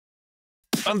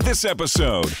on this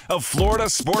episode of Florida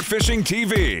Sport Fishing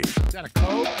TV. Is that a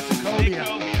cove? That's a cobia.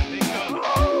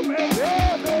 Oh, man,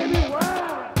 yeah, baby,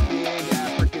 wow. Big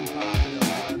African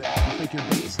pompano, brother. You think your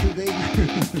bait's too big?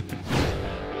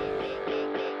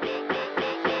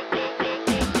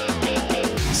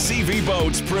 CV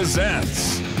Boats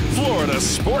presents Florida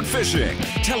Sport Fishing,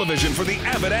 television for the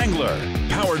avid angler,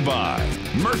 powered by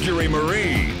Mercury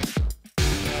Marine.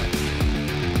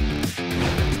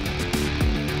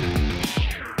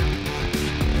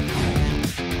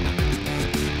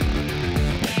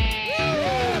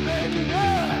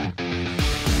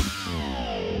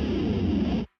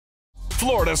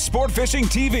 Florida Sport Fishing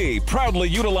TV proudly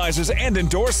utilizes and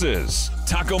endorses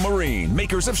Taco Marine,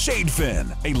 makers of Shade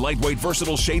Fin, a lightweight,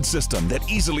 versatile shade system that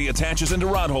easily attaches into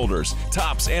rod holders,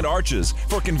 tops, and arches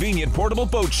for convenient portable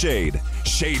boat shade.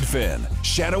 Shade Fin,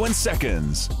 shadow in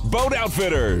seconds. Boat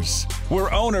Outfitters,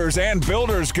 where owners and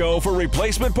builders go for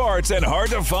replacement parts and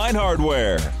hard-to-find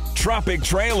hardware. Tropic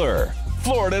Trailer,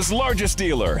 Florida's largest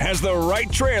dealer, has the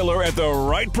right trailer at the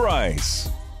right price.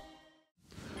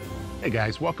 Hey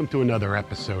guys, welcome to another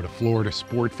episode of Florida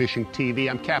Sport Fishing TV.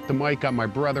 I'm Captain Mike, got my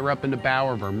brother up in the bow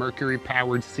of our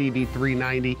Mercury-powered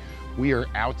CV390. We are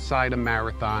outside a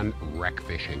marathon wreck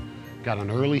fishing. Got an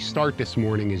early start this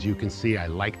morning, as you can see. I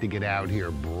like to get out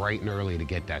here bright and early to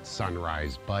get that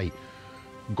sunrise bite.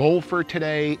 Goal for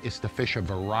today is to fish a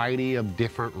variety of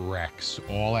different wrecks,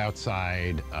 all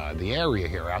outside the area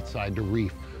here, outside the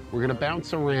reef. We're gonna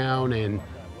bounce around and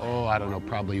I don't know,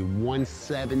 probably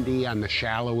 170 on the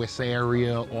shallowest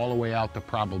area, all the way out to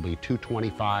probably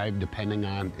 225, depending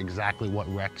on exactly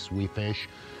what wrecks we fish.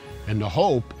 And the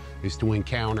hope is to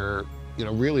encounter,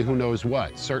 really who knows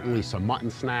what. Certainly some mutton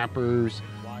snappers,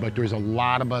 but there's a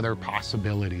lot of other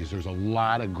possibilities. There's a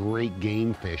lot of great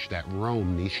game fish that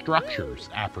roam these structures.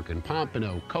 African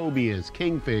pompano, cobias,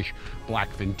 kingfish,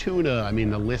 blackfin tuna. I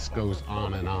mean, the list goes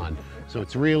on and on. So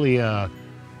it's really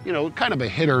kind of a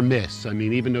hit or miss. I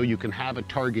mean, even though you can have a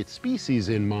target species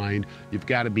in mind, you've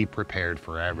got to be prepared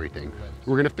for everything.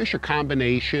 We're going to fish a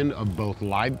combination of both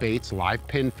live baits, live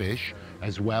pinfish,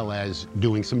 as well as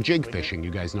doing some jig fishing.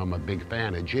 You guys know I'm a big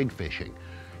fan of jig fishing.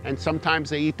 And sometimes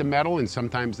they eat the metal and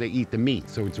sometimes they eat the meat.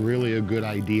 So it's really a good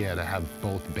idea to have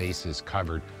both bases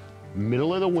covered.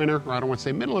 Middle of the winter, or I don't want to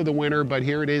say middle of the winter, but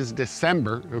here it is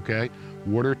December, okay?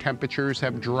 Water temperatures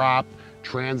have dropped,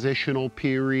 transitional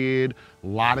period, a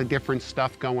lot of different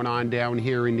stuff going on down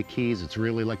here in the Keys. It's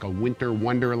really like a winter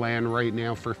wonderland right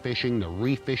now for fishing. The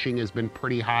reef fishing has been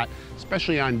pretty hot,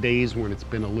 especially on days when it's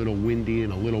been a little windy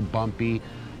and a little bumpy.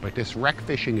 But this wreck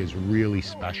fishing is really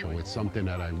special. It's something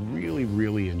that I really,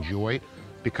 really enjoy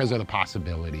because of the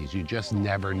possibilities. You just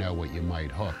never know what you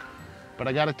might hook. But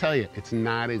I gotta tell you, it's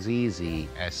not as easy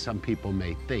as some people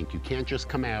may think. You can't just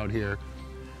come out here,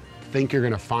 think you're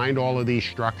gonna find all of these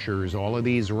structures, all of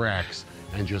these wrecks,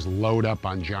 and just load up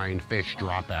on giant fish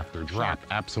drop after drop.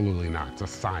 Absolutely not. It's a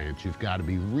science. You've got to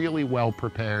be really well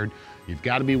prepared. You've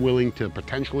got to be willing to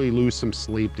potentially lose some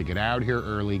sleep to get out here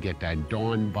early, get that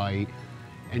dawn bite,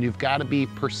 and you've got to be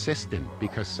persistent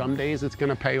because some days it's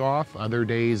gonna pay off, other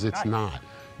days it's not.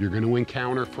 You're going to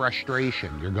encounter frustration.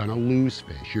 You're going to lose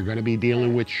fish. You're going to be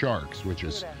dealing with sharks, which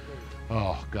is,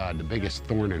 oh God, the biggest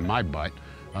thorn in my butt.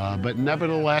 But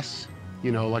nevertheless,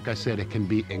 like I said, it can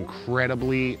be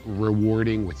incredibly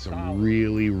rewarding with some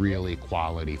really, really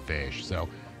quality fish. So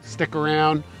stick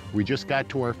around. We just got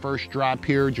to our first drop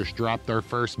here, just dropped our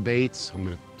first baits. I'm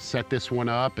going to set this one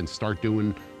up and start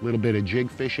doing a little bit of jig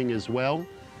fishing as well.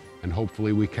 And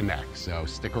hopefully we connect. So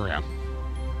stick around.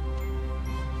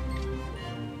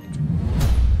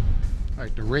 All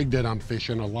right, the rig that I'm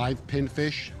fishing, a live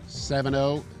pinfish,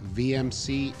 7.0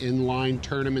 VMC inline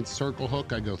tournament circle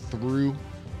hook. I go through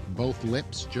both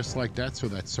lips just like that, so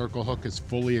that circle hook is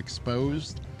fully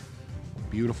exposed.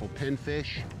 Beautiful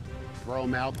pinfish. Throw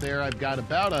them out there. I've got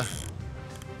about a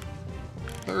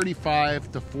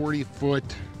 35 to 40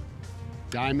 foot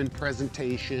diamond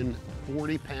presentation,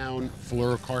 40-pound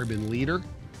fluorocarbon leader.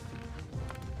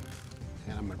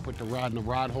 And I'm gonna put the rod in the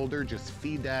rod holder, just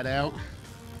feed that out.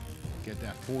 Get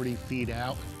that 40 feet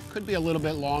out. Could be a little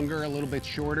bit longer, a little bit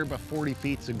shorter, but 40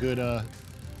 feet's a good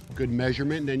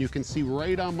measurement. And then you can see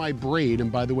right on my braid,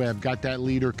 and by the way, I've got that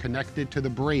leader connected to the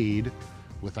braid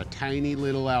with a tiny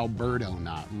little Alberto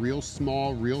knot. Real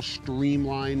small, real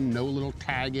streamlined, no little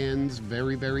tag ends,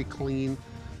 very, very clean.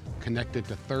 Connected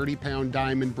to 30-pound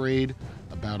diamond braid.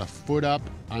 About a foot up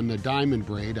on the diamond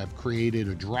braid, I've created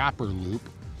a dropper loop.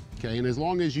 Okay, and as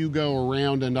long as you go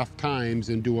around enough times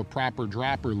and do a proper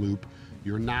dropper loop,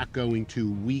 you're not going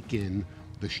to weaken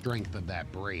the strength of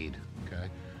that braid, okay?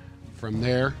 From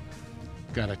there,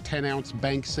 got a 10-ounce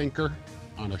bank sinker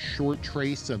on a short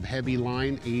trace of heavy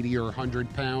line, 80 or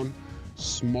 100 pound,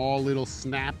 small little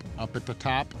snap up at the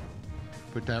top.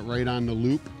 Put that right on the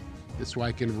loop. This way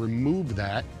I can remove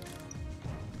that.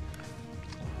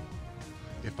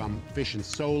 If I'm fishing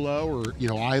solo or, you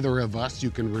know, either of us,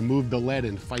 you can remove the lead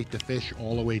and fight the fish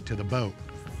all the way to the boat.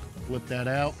 Flip that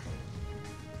out,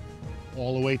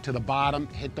 all the way to the bottom,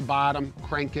 hit the bottom,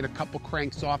 crank it a couple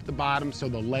cranks off the bottom so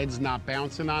the lead's not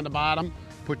bouncing on the bottom.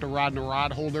 Put the rod in the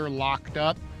rod holder, locked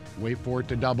up, wait for it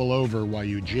to double over while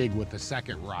you jig with the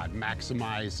second rod.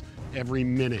 Maximize every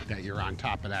minute that you're on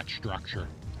top of that structure.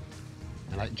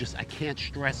 And I can't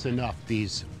stress enough,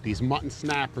 these mutton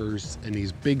snappers and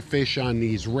these big fish on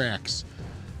these wrecks,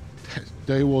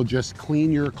 they will just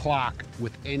clean your clock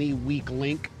with any weak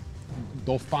link.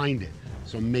 They'll find it.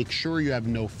 So make sure you have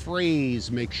no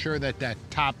frays, make sure that that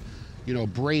top, you know,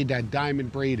 braid, that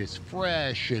diamond braid is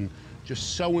fresh, and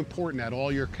just so important that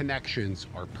all your connections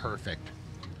are perfect.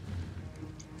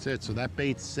 That's it, so that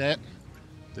bait's set.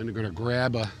 Then we're gonna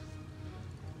grab a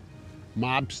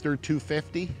Mobster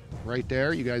 250 right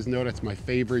there. You guys know that's my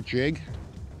favorite jig.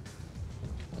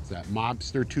 That's that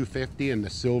Mobster 250 and the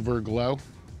silver glow.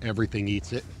 Everything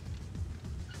eats it.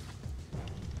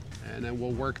 And then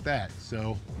we'll work that.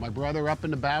 So my brother up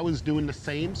in the bow is doing the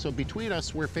same. So between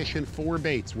us, we're fishing 4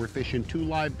 baits. We're fishing 2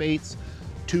 live baits,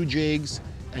 2 jigs.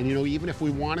 And you know, even if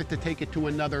we wanted to take it to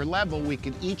another level, we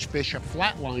can each fish a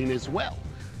flat line as well.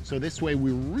 So this way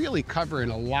we're really covering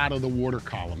a lot of the water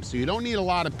column. So you don't need a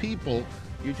lot of people,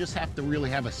 you just have to really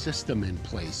have a system in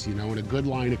place, you know, and a good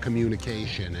line of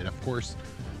communication. And of course,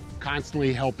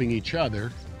 constantly helping each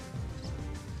other.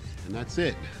 And that's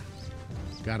it.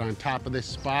 Got on top of this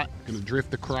spot, gonna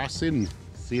drift across it and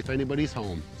see if anybody's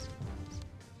home.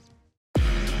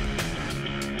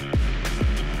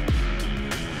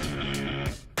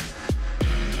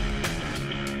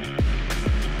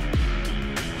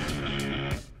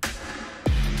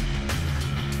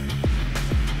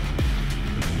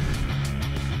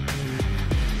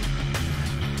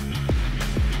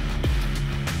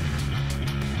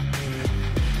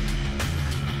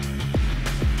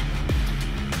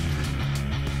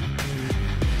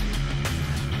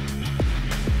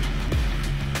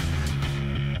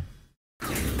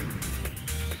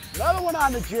 Another one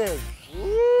on the jig.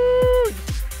 Woo!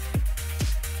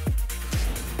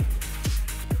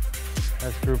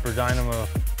 That's grouper dynamo.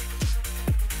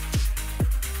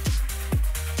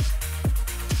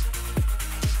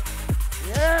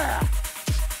 Yeah!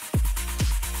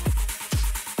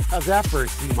 How's that for a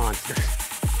sea monster?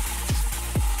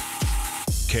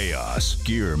 Chaos.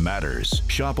 Gear matters.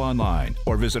 Shop online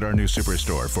or visit our new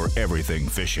superstore for everything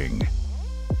fishing.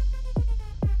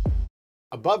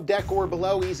 Above deck or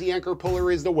below, Easy Anchor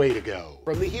Puller is the way to go.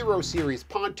 From the Hero Series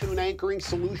pontoon anchoring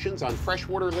solutions on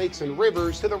freshwater lakes and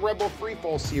rivers to the Rebel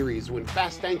Freefall Series when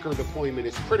fast anchor deployment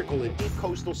is critical in deep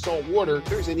coastal salt water,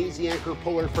 there's an Easy Anchor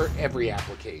Puller for every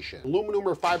application. Aluminum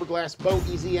or fiberglass boat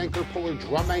Easy Anchor Puller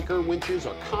drum anchor winches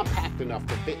are compact enough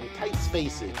to fit in tight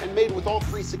spaces and made with all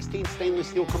 3/16 stainless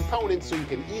steel components so you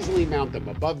can easily mount them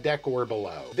above deck or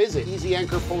below. Visit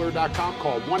EasyAnchorPuller.com,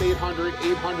 call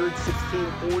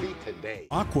 1-800-800-1640 today.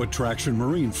 Aqua Traction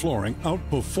marine flooring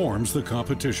outperforms the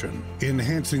competition,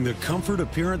 enhancing the comfort,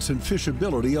 appearance, and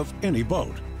fishability of any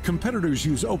boat. Competitors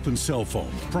use open cell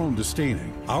foam, prone to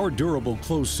staining. Our durable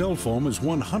closed cell foam is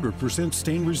 100%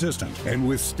 stain resistant and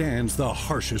withstands the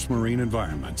harshest marine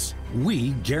environments.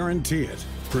 We guarantee it.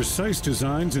 Precise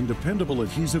designs and dependable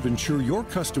adhesive ensure your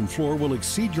custom floor will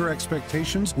exceed your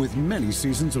expectations with many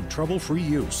seasons of trouble-free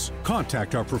use.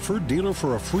 Contact our preferred dealer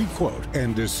for a free quote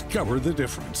and discover the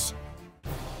difference.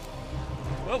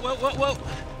 Whoa, whoa, whoa, whoa.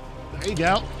 There you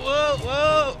go. Whoa,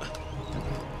 whoa.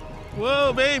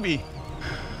 Whoa, baby.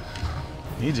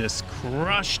 He just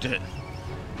crushed it.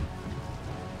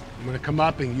 I'm gonna come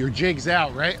up and your jig's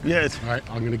out, right? Yes. All right,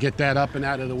 I'm gonna get that up and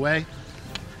out of the way.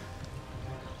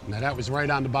 Now that was right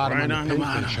on the bottom Right of on the the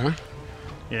pinfish, bottom. huh?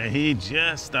 Yeah, he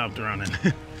just stopped running.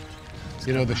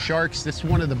 You know, the sharks, this is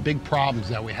one of the big problems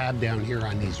that we have down here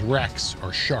on these wrecks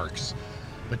are sharks.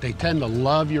 But they tend to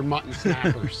love your mutton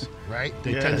snappers, right?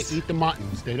 They tend to eat the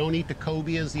muttons. They don't eat the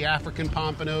cobias, the African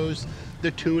pompanos,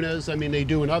 the tunas. I mean, they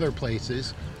do in other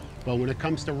places. But when it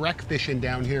comes to wreck fishing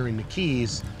down here in the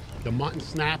Keys, the mutton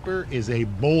snapper is a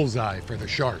bullseye for the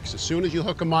sharks. As soon as you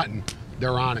hook a mutton,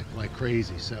 they're on it like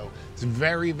crazy. So it's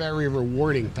very, very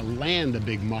rewarding to land a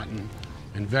big mutton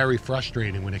and very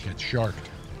frustrating when it gets sharked.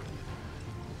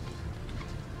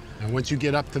 And once you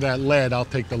get up to that lead, I'll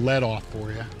take the lead off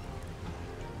for you.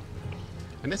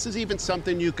 And this is even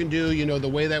something you can do, you know, the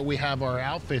way that we have our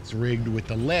outfits rigged with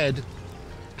the lead.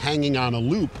 hanging on a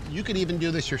loop. You could even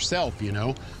do this yourself, you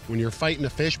know. When you're fighting a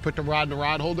fish, put the rod in the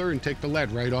rod holder and take the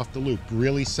lead right off the loop.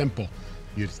 Really simple.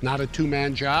 It's not a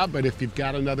two-man job, but if you've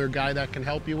got another guy that can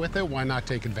help you with it, why not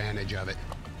take advantage of it?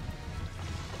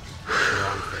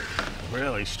 Strong fish.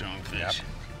 Really strong fish. Yep.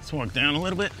 Let's walk down a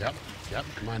little bit. Yep,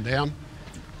 come on down.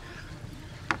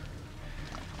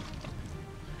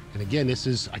 And again,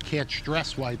 I can't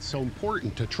stress why it's so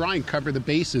important to try and cover the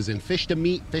bases and fish to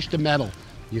meat, fish to metal.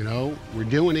 You know, we're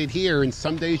doing it here, and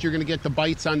some days you're gonna get the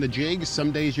bites on the jigs,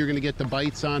 some days you're gonna get the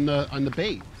bites on the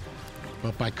bait.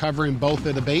 But by covering both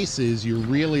of the bases, you're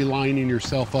really lining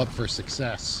yourself up for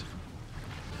success.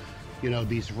 You know,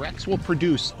 these wrecks will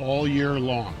produce all year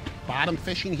long. Bottom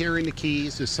fishing here in the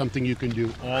Keys is something you can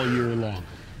do all year long.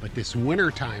 But this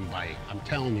wintertime bite, I'm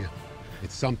telling you,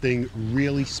 it's something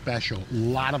really special. A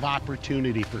lot of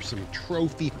opportunity for some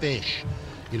trophy fish.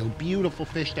 You know, beautiful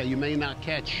fish that you may not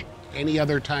catch any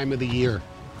other time of the year.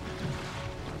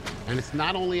 And it's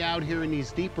not only out here in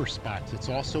these deeper spots, it's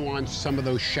also on some of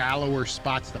those shallower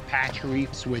spots, the patch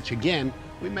reefs, which again,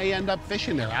 we may end up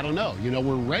fishing there. I don't know. You know,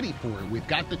 we're ready for it. We've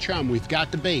got the chum, we've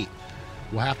got the bait.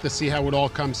 We'll have to see how it all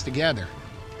comes together.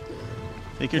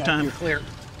 Take your time. You're clear.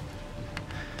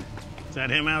 Is that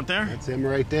him out there? That's him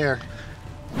right there.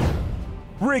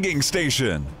 Rigging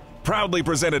Station, proudly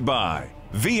presented by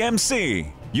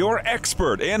VMC, your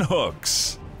expert in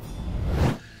hooks.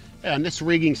 On this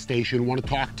rigging station, I want to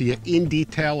talk to you in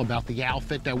detail about the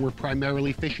outfit that we're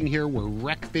primarily fishing here. We're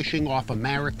wreck fishing off a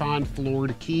Marathon,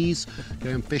 Florida Keys.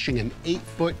 I'm fishing an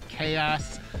 8-foot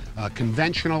Chaos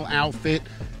conventional outfit.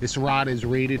 This rod is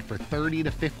rated for 30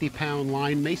 to 50 pound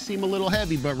line. May seem a little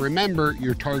heavy, but remember,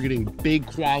 you're targeting big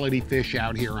quality fish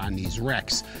out here on these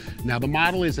wrecks. Now the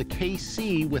model is a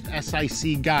KC with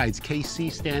SIC guides.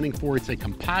 KC standing for it's a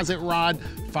composite rod,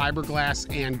 fiberglass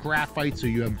and graphite, so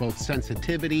you have both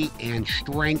sensitivity and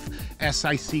strength.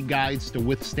 SIC guides to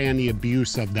withstand the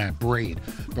abuse of that braid.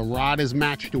 The rod is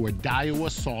matched to a Daiwa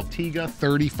Saltiga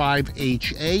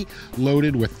 35HA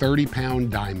loaded with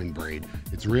 30-pound diamond braid.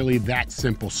 It's really that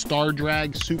simple. Star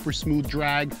drag, super smooth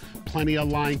drag, plenty of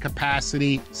line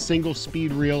capacity, single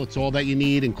speed reel, it's all that you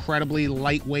need. Incredibly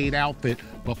lightweight outfit,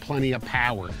 but plenty of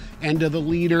power. End of the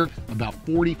leader, about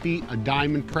 40 feet, a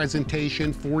diamond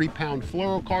presentation, 40-pound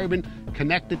fluorocarbon,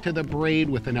 connected to the braid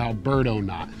with an Alberto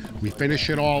knot. We finish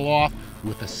it all off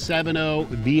with a 7.0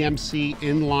 VMC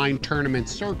inline tournament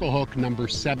circle hook number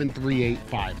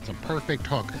 7385. It's a perfect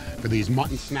hook for these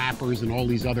mutton snappers and all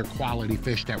these other quality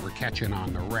fish that we're catching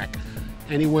on the wreck.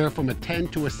 Anywhere from a 10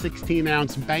 to a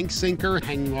 16-ounce bank sinker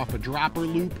hanging off a dropper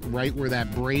loop right where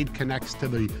that braid connects to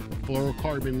the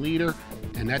fluorocarbon leader.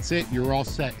 And that's it, you're all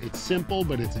set. It's simple,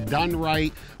 but it's done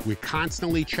right. We're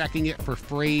constantly checking it for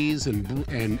frays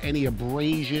and any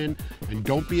abrasion. And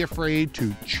don't be afraid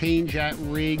to change that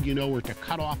rig, you know, or to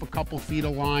cut off a couple feet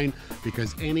of line,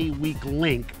 because any weak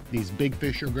link, these big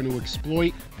fish are going to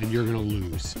exploit and you're going to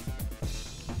lose.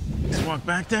 Let's walk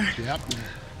back there. Yep.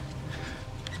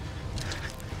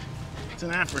 It's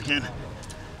an African.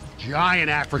 Giant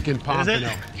African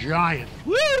pompano. Giant.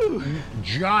 Woo!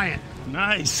 Giant.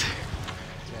 Nice.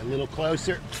 A little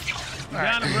closer.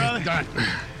 Got him, brother. Done.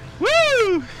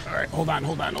 Woo! All right, hold on.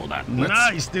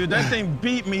 Nice, dude. That thing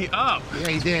beat me up. Yeah,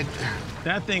 he did.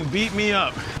 That thing beat me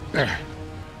up. There.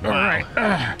 All Wow.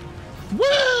 right.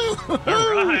 Woo!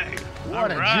 All right.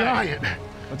 What All a right.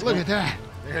 giant. Look at that.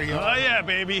 There you go. Oh, yeah,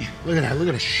 baby. Look at that. Look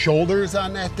at the shoulders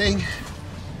on that thing.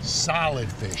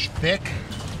 Solid fish. Thick.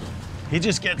 He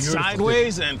just gets Beautiful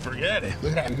sideways and forget it.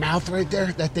 Look at that mouth right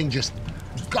there. That thing just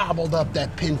gobbled up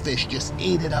that pinfish. Just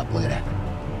ate it up. Look at that.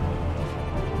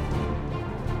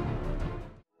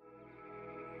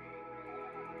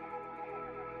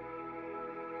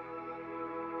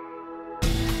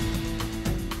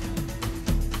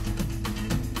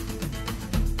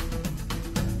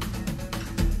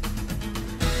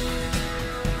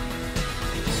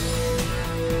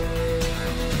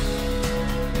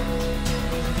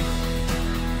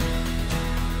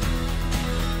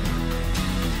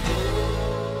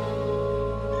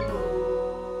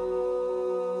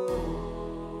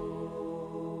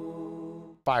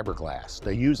 Fiberglass.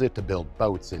 They use it to build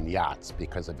boats and yachts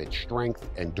because of its strength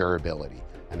and durability.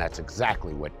 And that's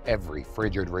exactly what every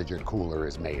frigid rigid cooler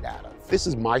is made out of. This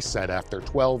is my set after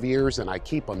 12 years, and I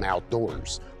keep them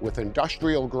outdoors. With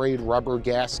industrial grade rubber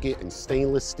gasket and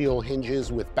stainless steel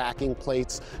hinges with backing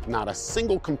plates, not a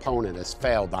single component has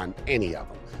failed on any of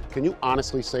them. Can you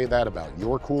honestly say that about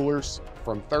your coolers?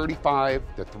 From 35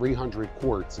 to 300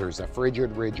 quarts, there's a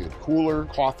frigid rigid cooler,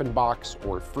 coffin box,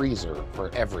 or freezer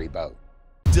for every boat.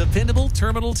 Dependable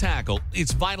terminal tackle.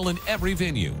 It's vital in every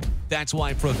venue. That's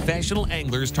why professional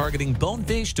anglers targeting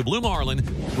bonefish to blue marlin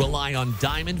rely on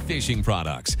Diamond Fishing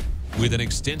products. With an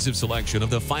extensive selection of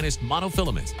the finest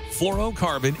monofilament,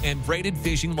 fluorocarbon, and braided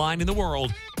fishing line in the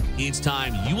world, it's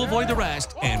time you avoid the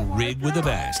rest and rig with the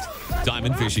best.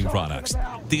 Diamond Fishing Products,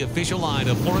 the official line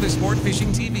of Florida Sport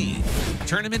Fishing TV,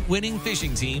 tournament-winning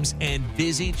fishing teams, and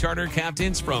busy charter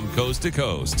captains from coast to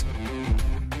coast.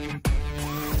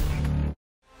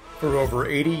 For over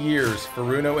 80 years,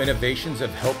 Furuno Innovations have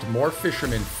helped more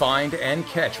fishermen find and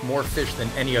catch more fish than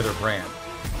any other brand.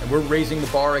 And we're raising the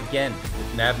bar again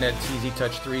with Navnet TZ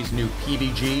Touch 3's new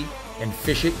PBG and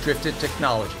Fish It Drifted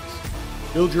technologies.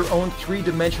 Build your own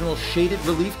three-dimensional shaded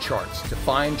relief charts to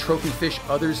find trophy fish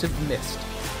others have missed.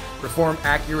 Perform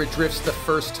accurate drifts the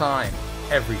first time,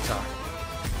 every time.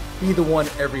 Be the one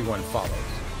everyone follows.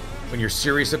 When you're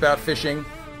serious about fishing,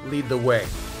 lead the way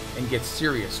and get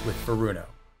serious with Furuno.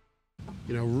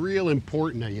 You know, real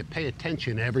important that you pay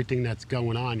attention to everything that's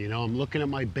going on. You know, I'm looking at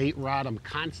my bait rod. I'm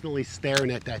constantly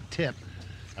staring at that tip.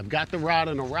 I've got the rod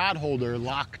in a rod holder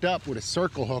locked up with a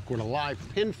circle hook with a live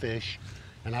pinfish,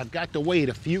 and I've got to wait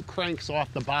a few cranks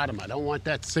off the bottom. I don't want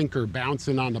that sinker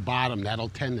bouncing on the bottom. That'll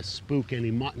tend to spook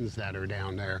any muttons that are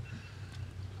down there.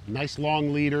 Nice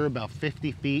long leader, about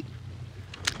 50 feet.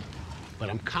 But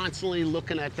I'm constantly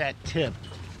looking at that tip,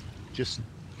 just,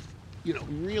 you know,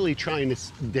 really trying to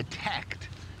detect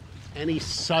any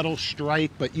subtle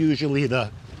strike, but usually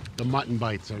the mutton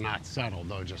bites are not subtle.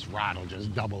 They'll just rattle,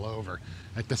 just double over.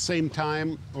 At the same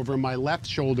time, over my left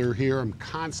shoulder here, I'm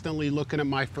constantly looking at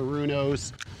my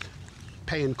Furunos,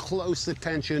 paying close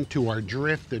attention to our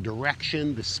drift, the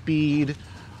direction, the speed,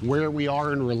 where we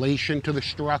are in relation to the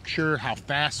structure, how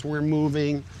fast we're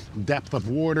moving, depth of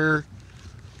water.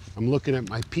 I'm looking at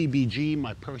my PBG,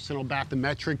 my personal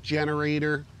bathymetric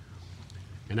generator,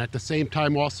 and at the same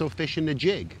time also fishing the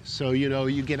jig. So, you know,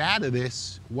 you get out of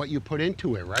this what you put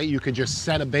into it, right? You could just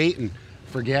set a bait and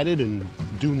forget it and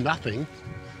do nothing,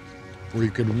 or you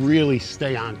could really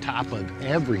stay on top of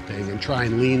everything and try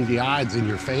and lean the odds in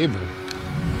your favor.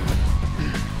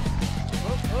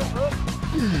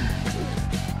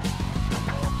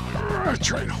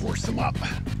 Trying to horse them up.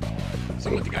 It's the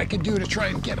only thing I can do to try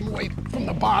and get them away from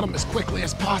the bottom as quickly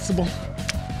as possible.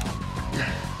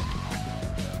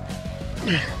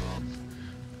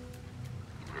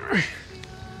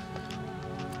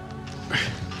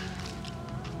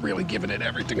 Really giving it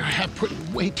everything. I have put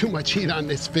way too much heat on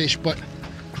this fish, but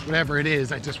whatever it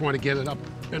is, I just want to get it up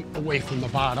and away from the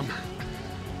bottom.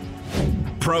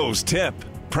 Pros Tip,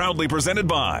 proudly presented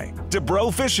by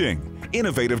DeBro Fishing.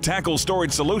 Innovative tackle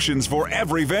storage solutions for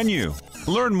every venue.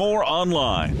 Learn more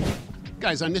online.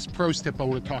 Guys, on this pros tip, I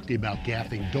want to talk to you about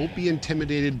gaffing. Don't be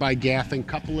intimidated by gaffing.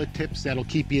 Couple of tips that'll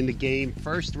keep you in the game.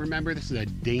 First, remember, this is a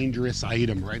dangerous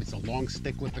item, right? It's a long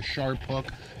stick with a sharp hook,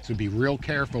 so be real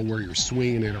careful where you're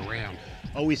swinging it around.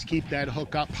 Always keep that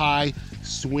hook up high,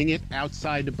 swing it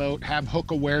outside the boat, have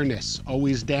hook awareness,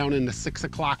 always down in the 6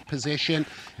 o'clock position,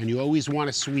 and you always want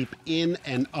to sweep in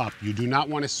and up. You do not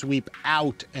want to sweep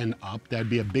out and up. That'd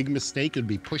be a big mistake. It'd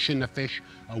be pushing the fish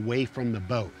away from the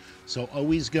boat. So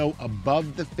always go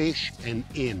above the fish and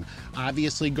in.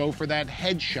 Obviously go for that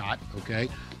head shot, okay?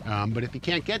 But if you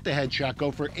can't get the head shot, go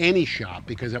for any shot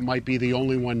because it might be the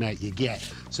only one that you get.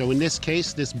 So in this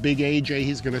case, this big AJ,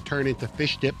 he's gonna turn into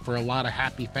fish dip for a lot of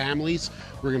happy families.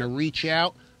 We're gonna reach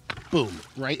out, boom,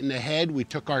 right in the head. We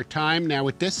took our time. Now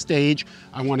at this stage,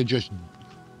 I wanna just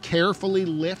carefully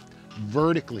lift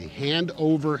vertically, hand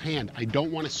over hand. I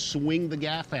don't wanna swing the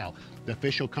gaff out. The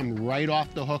fish will come right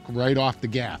off the hook, right off the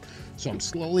gaff. So I'm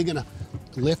slowly gonna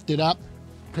lift it up,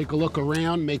 take a look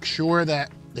around, make sure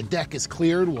that the deck is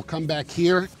cleared. We'll come back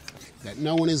here, that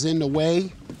no one is in the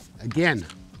way. Again,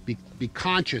 be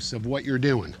conscious of what you're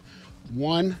doing.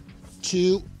 1,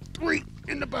 2, 3,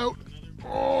 in the boat.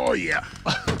 Oh yeah.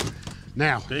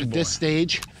 Now, at this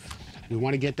stage, we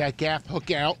wanna get that gaff hook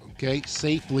out, okay,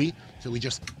 safely. So we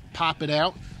just pop it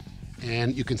out.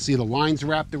 And you can see the line's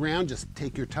wrapped around. Just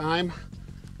take your time,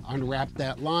 unwrap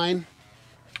that line.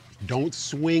 Don't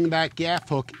swing that gaff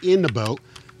hook in the boat.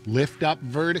 Lift up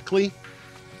vertically,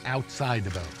 outside the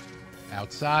boat.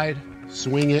 Outside,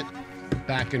 swing it,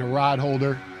 back in a rod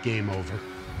holder, game over.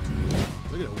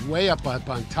 Look at it, way up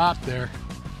on top there.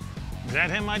 Is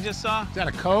that him I just saw? Is that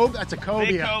a cove? That's a cobia.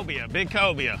 Big cobia, big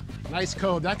cobia. Nice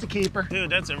cove, that's a keeper. Dude,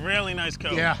 that's a really nice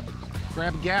cobia. Yeah,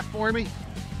 grab a gaff for me.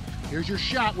 Here's your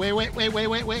shot. Wait. Wait.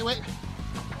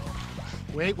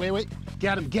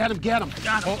 Get him. Got him.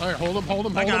 Hold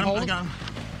him. I got him.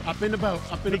 Up in the boat,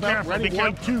 up in the boat. Careful, Ready? be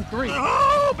 1, careful. 2, 3.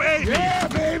 Oh, baby! Yeah,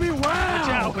 baby, wow! Watch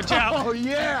out, watch out. Oh,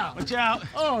 yeah. Watch out.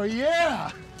 Oh,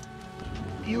 yeah.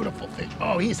 Beautiful fish.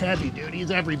 Oh, he's heavy, dude.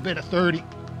 He's every bit of 30.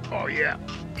 Oh, yeah.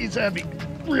 He's heavy.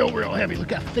 Real, real heavy.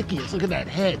 Look how thick he is. Look at that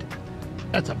head.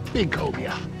 That's a big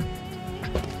cobia.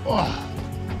 Oh.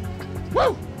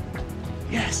 Woo!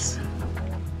 Yes.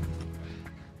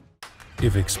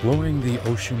 If exploring the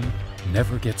ocean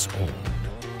never gets old,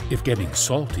 if getting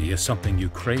salty is something you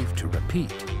crave to repeat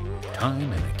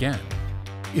time and again,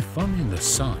 if fun in the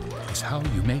sun is how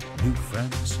you make new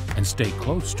friends and stay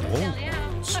close to old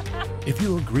ones, if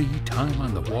you agree time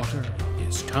on the water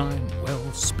is time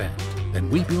well spent, then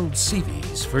we build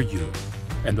CVs for you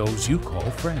and those you call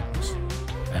friends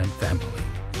and family,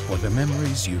 for the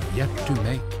memories you've yet to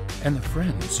make and the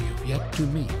friends you've yet to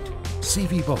meet.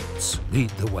 CV Boats lead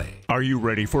the way. Are you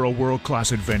ready for a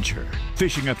world-class adventure?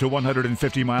 Fishing up to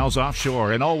 150 miles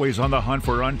offshore and always on the hunt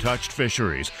for untouched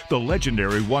fisheries, the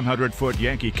legendary 100-foot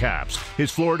Yankee Caps is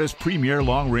Florida's premier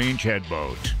long-range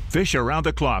headboat. Fish around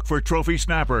the clock for trophy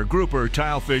snapper, grouper,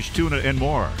 tilefish, tuna, and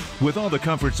more. With all the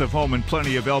comforts of home and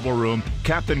plenty of elbow room,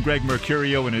 Captain Greg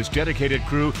Mercurio and his dedicated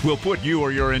crew will put you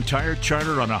or your entire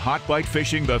charter on a hot bite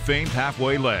fishing the famed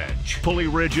halfway ledge, Pulley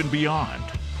Ridge, and beyond.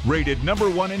 Rated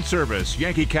 #1 in service,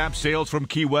 Yankee Cap sails from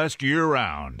Key West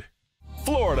year-round.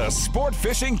 Florida Sport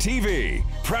Fishing TV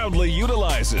proudly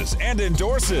utilizes and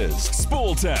endorses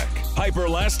Spool Tech,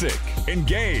 Hyperlastic,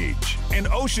 Engage, and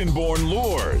Ocean-borne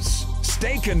lures.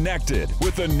 Stay connected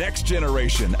with the next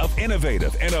generation of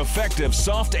innovative and effective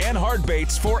soft and hard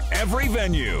baits for every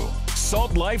venue.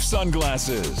 Salt Life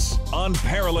sunglasses,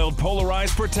 unparalleled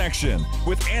polarized protection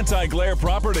with anti-glare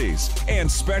properties and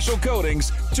special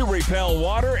coatings to repel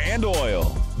water and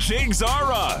oil. Jigs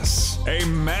R Us, a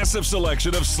massive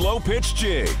selection of slow-pitch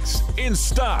jigs in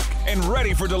stock and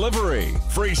ready for delivery.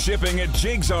 Free shipping at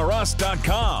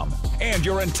jigsrus.com, and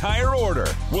your entire order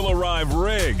will arrive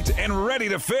rigged and ready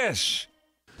to fish.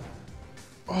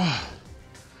 Oh,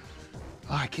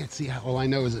 I can't see how. All I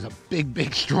know is it's a big,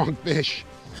 big, strong fish.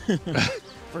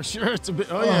 For sure, it's a bit.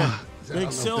 Oh yeah, I don't know big if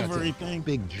that's silvery a thing.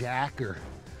 Big jack or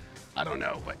I don't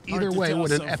know, but Hard either to way, tell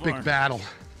what an so epic far. battle.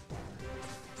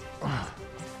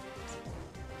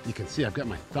 You can see I've got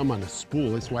my thumb on the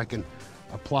spool. This way I can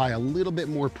apply a little bit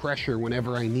more pressure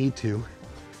whenever I need to.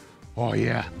 Oh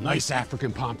yeah, nice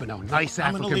African pompano. Nice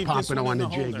I'm gonna African leave this pompano one on in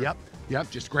the the jig. holder. Yep,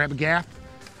 just grab a gaff.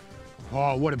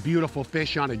 Oh, what a beautiful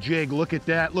fish on a jig. Look at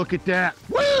that, look at that.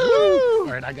 Woo! All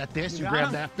right, I got this. You got grab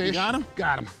him? that fish. You got him?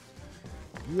 Got him.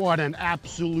 What an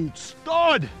absolute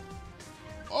stud.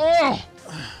 Oh.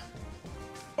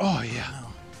 Oh, yeah.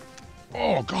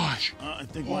 Oh, gosh. I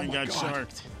think Oh, mine my got God.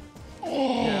 sharked.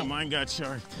 Oh. Yeah, mine got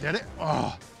sharked. Did it?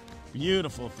 Oh.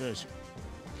 Beautiful fish.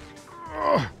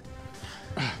 Oh,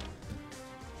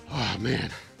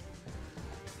 man.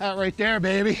 That right there,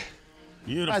 baby.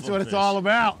 Beautiful. That's what it's fish. all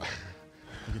about.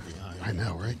 Look at the eye. I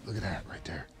know, right? Look at that right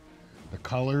there. The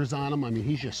colors on him. I mean,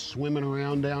 he's just swimming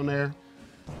around down there.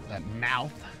 That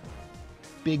mouth.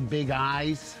 Big, big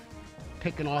eyes.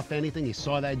 Picking off anything. He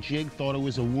saw that jig, thought it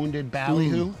was a wounded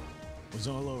ballyhoo. Was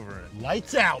all over it.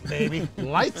 Lights out, baby.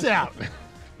 Lights out.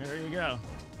 There you go.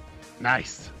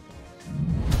 Nice.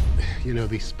 You know,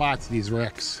 these spots, these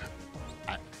wrecks,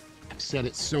 I've said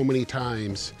it so many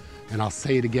times, and I'll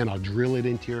say it again, I'll drill it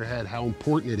into your head, how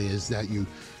important it is that you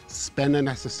spend the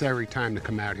necessary time to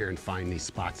come out here and find these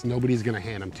spots. Nobody's gonna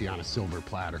hand them to you on a silver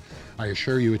platter. I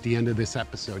assure you, at the end of this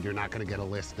episode, you're not gonna get a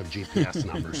list of GPS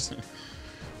numbers.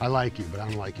 I like you, but I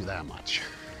don't like you that much.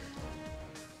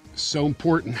 So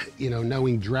important, you know,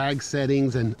 knowing drag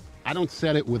settings, and I don't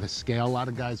set it with a scale. A lot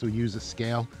of guys will use a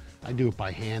scale. I do it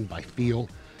by hand, by feel,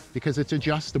 because it's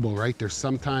adjustable, right? There's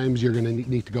sometimes you're gonna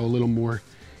need to go a little more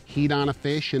heat on a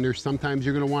fish, and there's sometimes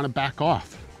you're gonna wanna back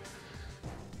off.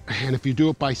 And if you do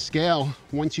it by scale,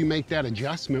 once you make that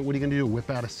adjustment, what are you gonna do? Whip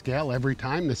out a scale every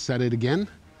time to set it again?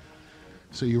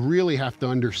 So you really have to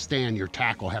understand your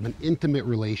tackle, have an intimate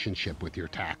relationship with your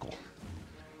tackle.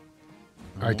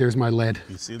 All right, there's my lead.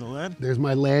 You see the lead? There's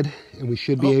my lead, and we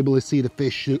should be able to see the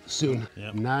fish soon.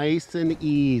 Yep. Nice and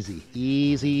easy.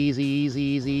 Easy, easy, easy,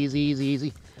 easy, easy, easy,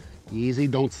 easy. Easy,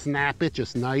 don't snap it,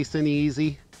 just nice and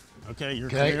easy. Okay, you're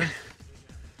Okay. clear.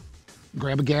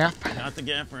 Grab a gaff. Got the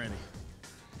gaff ready.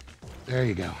 There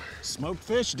you go. Smoked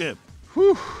fish dip.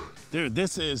 Whew. Dude,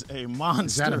 this is a Is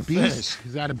monster that a beast? fish.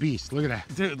 Is that a beast? Look at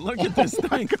that. Dude, look at this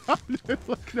thing.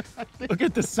 Look at that thing. Look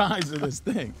at the size of this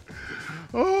thing.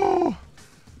 Oh.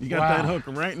 You got Wow. that hook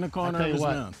right in the corner tell of you his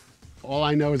what. mouth. All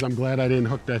I know is I'm glad I didn't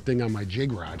hook that thing on my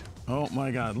jig rod. Oh my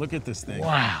God, look at this thing.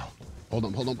 Wow. Hold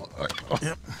on, hold on. All right. Oh.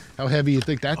 Yep. How heavy you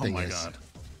think that Oh thing my is? God.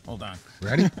 Hold on.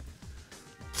 Ready?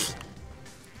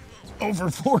 Over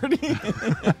 40.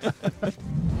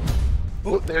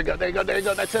 Oh, there you go, there you go, there you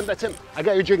go. That's him, that's him. I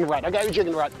got your jigging rod, I got your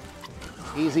jigging rod.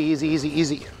 Easy, easy, easy,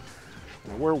 easy.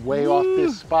 Now we're way off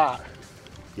this spot,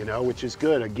 you know, which is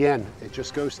good. Again, it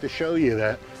just goes to show you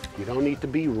that you don't need to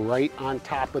be right on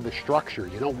top of the structure.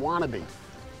 You don't want to be.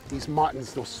 These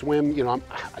muttons, they'll swim, you know,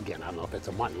 again, I don't know if it's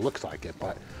a mutton, it looks like it,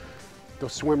 but they'll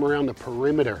swim around the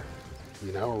perimeter,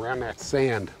 you know, around that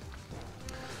sand.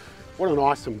 What an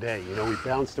awesome day. You know, we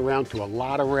bounced around to a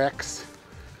lot of wrecks.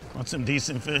 Caught some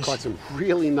decent fish. Caught some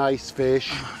really nice fish,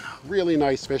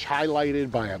 highlighted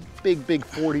by a big, big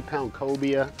 40-pound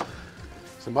cobia.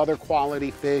 Some other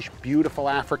quality fish, beautiful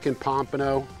African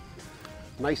pompano.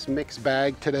 Nice mixed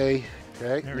bag today.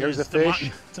 Okay, there's a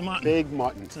fish. It's a mutton. Big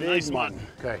mutton, It's a big nice mutton.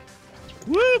 mutton. Okay.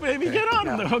 Woo, baby, Okay, get on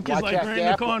him. now The hook is watch like that right in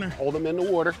the gap. corner. Hold him in the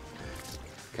water.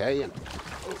 Okay, and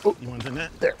You want the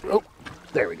net? there,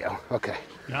 there we go. Okay,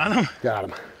 Got him? got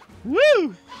him.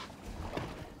 Woo!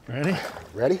 Ready?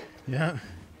 Ready? Yeah.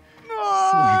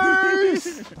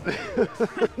 Nice!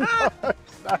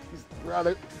 Nice,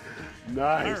 brother.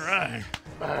 Nice. All right.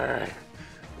 All right.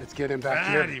 Let's get him back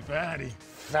here. Fatty.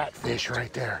 Fat fish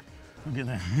right there. Look at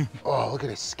that. Oh, look at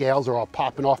his scales are all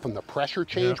popping off from the pressure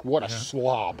change. Yep, What a yep.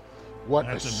 slob. What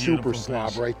That's a a super beautiful slob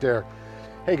fish. right there.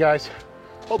 Hey guys,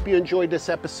 hope you enjoyed this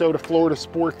episode of Florida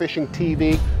Sport Fishing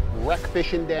TV. Wreck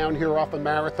fishing down here off of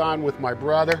Marathon with my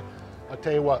brother. I'll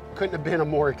tell you what, couldn't have been a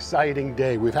more exciting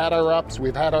day. We've had our ups,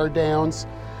 we've had our downs,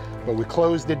 but we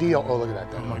closed the deal. Oh, look at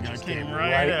that. That Oh my hook God, just came came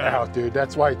right out. dude.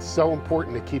 That's why it's so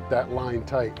important to keep that line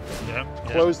tight. Yep.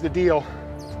 Close the deal.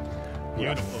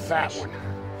 Beautiful Fat fish. one.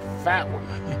 Fat one.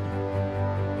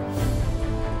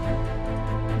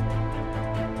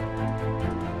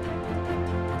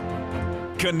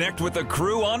 Connect with the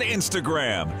crew on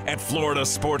Instagram at Florida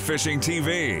Sport Fishing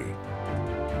TV.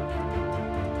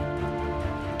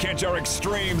 Catch our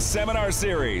extreme seminar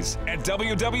series at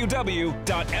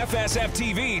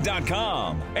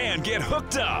www.fsftv.com and get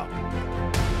hooked up.